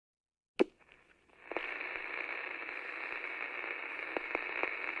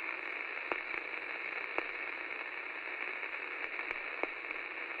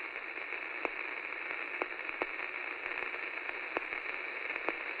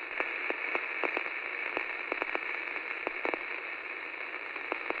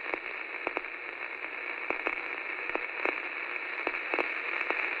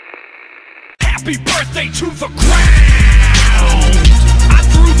happy birthday to the ground. I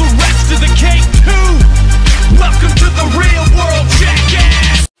threw the rest of the cake too. Welcome to the real world,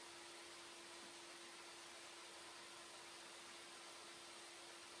 jackass.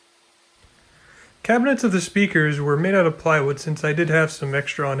 Cabinets of the speakers were made out of plywood since I did have some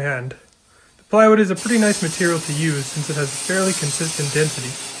extra on hand. The plywood is a pretty nice material to use since it has a fairly consistent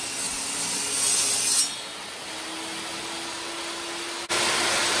density.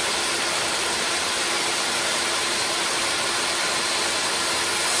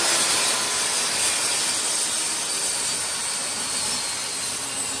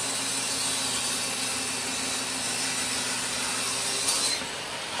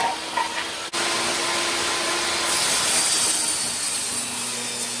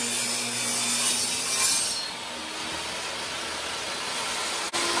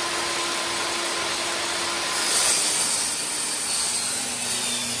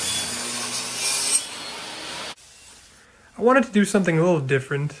 I wanted to do something a little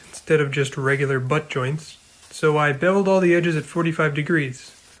different instead of just regular butt joints, so I beveled all the edges at 45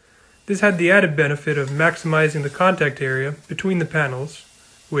 degrees. This had the added benefit of maximizing the contact area between the panels,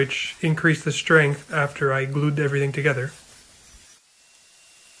 which increased the strength after I glued everything together.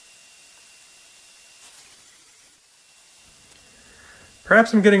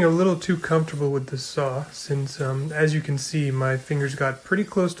 Perhaps I'm getting a little too comfortable with this saw, since as you can see, my fingers got pretty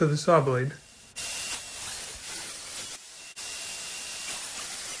close to the saw blade.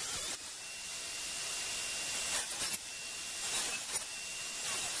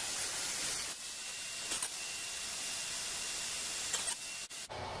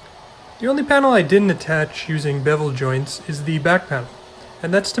 The only panel I didn't attach using bevel joints is the back panel,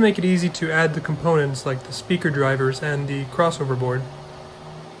 and that's to make it easy to add the components like the speaker drivers and the crossover board.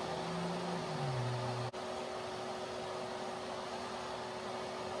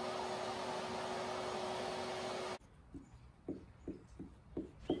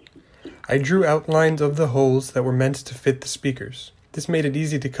 I drew outlines of the holes that were meant to fit the speakers. This made it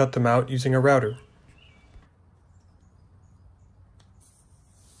easy to cut them out using a router.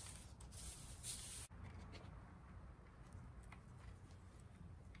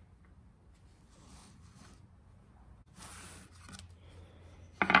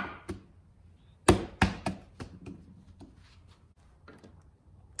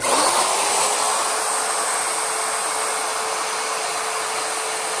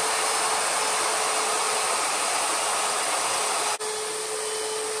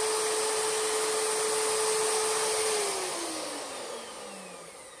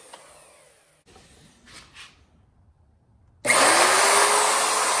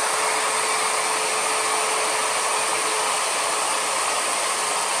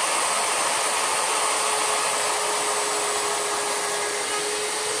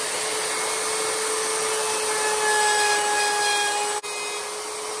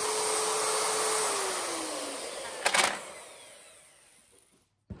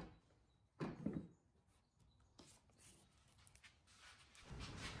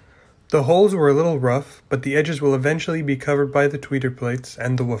 The holes were a little rough, but the edges will eventually be covered by the tweeter plates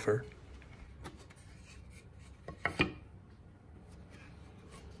and the woofer.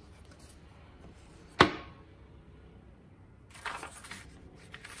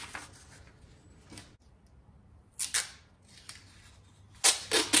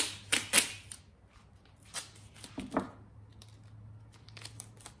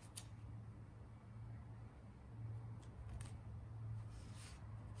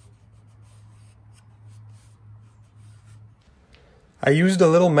 I used a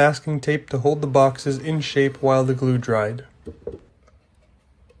little masking tape to hold the boxes in shape while the glue dried.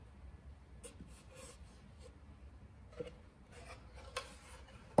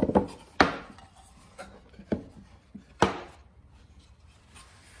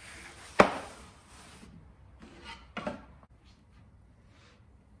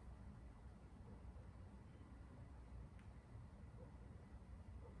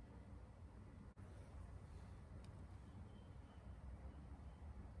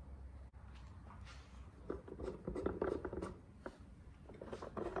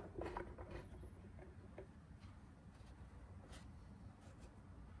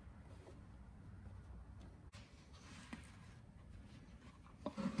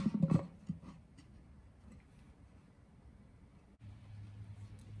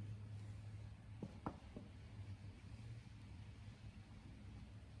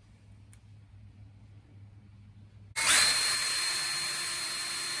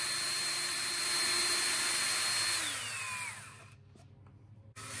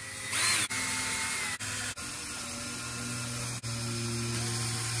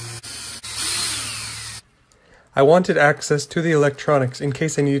 I wanted access to the electronics in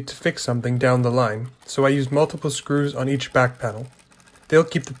case I needed to fix something down the line, so I used multiple screws on each back panel. They'll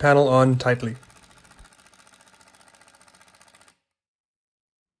keep the panel on tightly.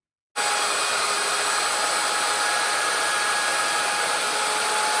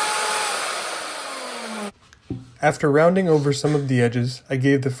 After rounding over some of the edges, I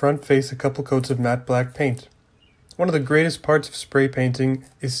gave the front face a couple coats of matte black paint. One of the greatest parts of spray painting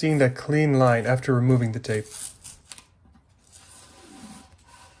is seeing that clean line after removing the tape.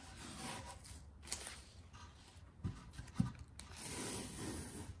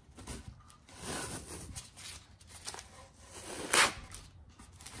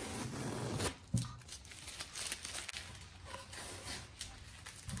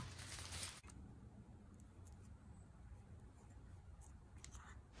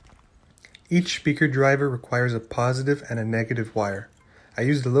 Each speaker driver requires a positive and a negative wire. I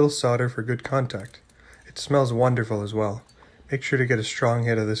used a little solder for good contact. It smells wonderful as well. Make sure to get a strong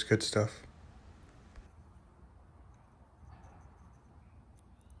hit of this good stuff.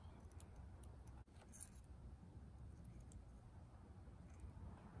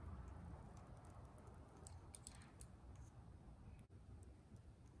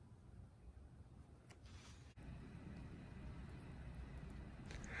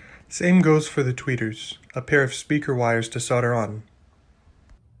 Same goes for the tweeters, a pair of speaker wires to solder on.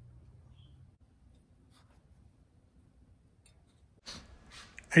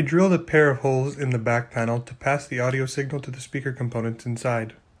 I drilled a pair of holes in the back panel to pass the audio signal to the speaker components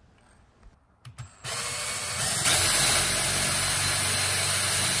inside.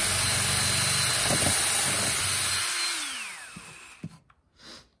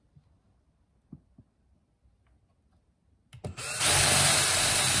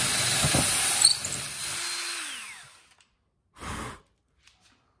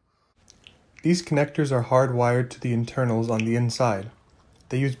 These connectors are hardwired to the internals on the inside.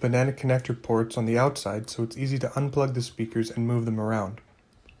 They use banana connector ports on the outside, so it's easy to unplug the speakers and move them around.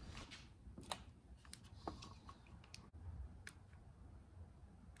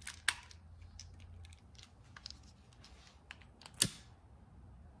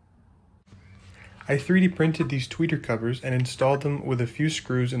 I 3D printed these tweeter covers and installed them with a few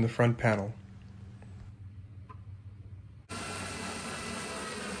screws in the front panel.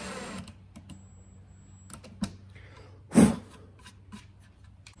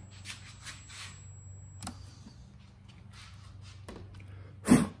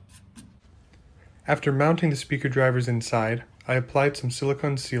 After mounting the speaker drivers inside, I applied some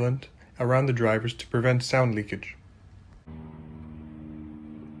silicone sealant around the drivers to prevent sound leakage.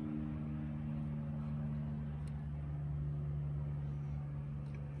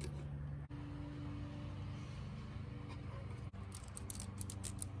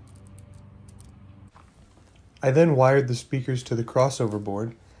 I then wired the speakers to the crossover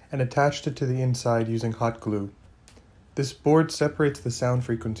board and attached it to the inside using hot glue. This board separates the sound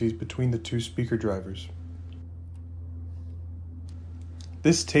frequencies between the two speaker drivers.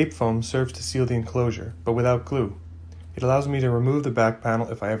 This tape foam serves to seal the enclosure, but without glue. It allows me to remove the back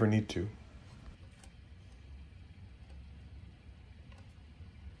panel if I ever need to.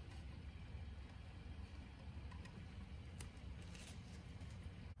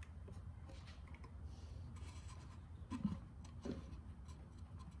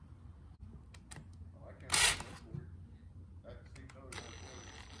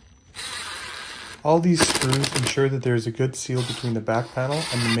 All these screws ensure that there is a good seal between the back panel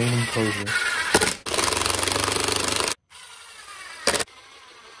and the main enclosure.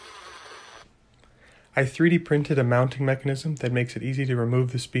 I 3D printed a mounting mechanism that makes it easy to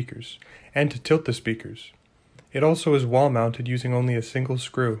remove the speakers, and to tilt the speakers. It also is wall mounted using only a single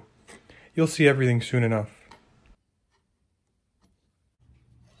screw. You'll see everything soon enough.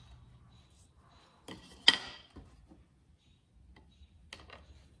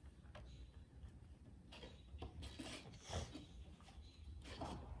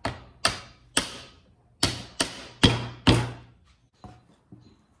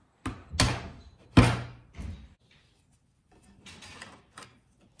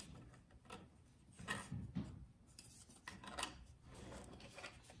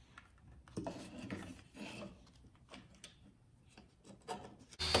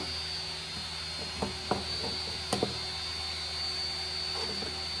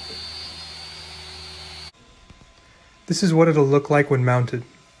 This is what it'll look like when mounted.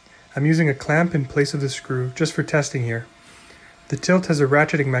 I'm using a clamp in place of the screw just for testing here. The tilt has a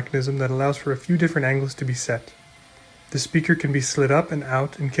ratcheting mechanism that allows for a few different angles to be set. The speaker can be slid up and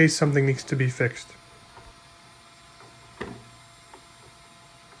out in case something needs to be fixed.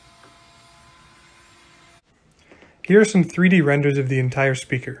 Here are some 3D renders of the entire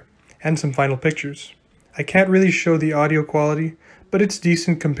speaker, and some final pictures. I can't really show the audio quality, but it's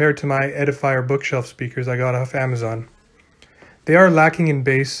decent compared to my Edifier bookshelf speakers I got off Amazon. They are lacking in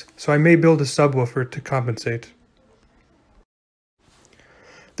bass, so I may build a subwoofer to compensate.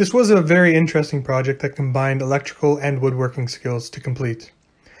 This was a very interesting project that combined electrical and woodworking skills to complete.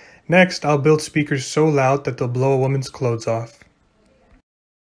 Next, I'll build speakers so loud that they'll blow a woman's clothes off.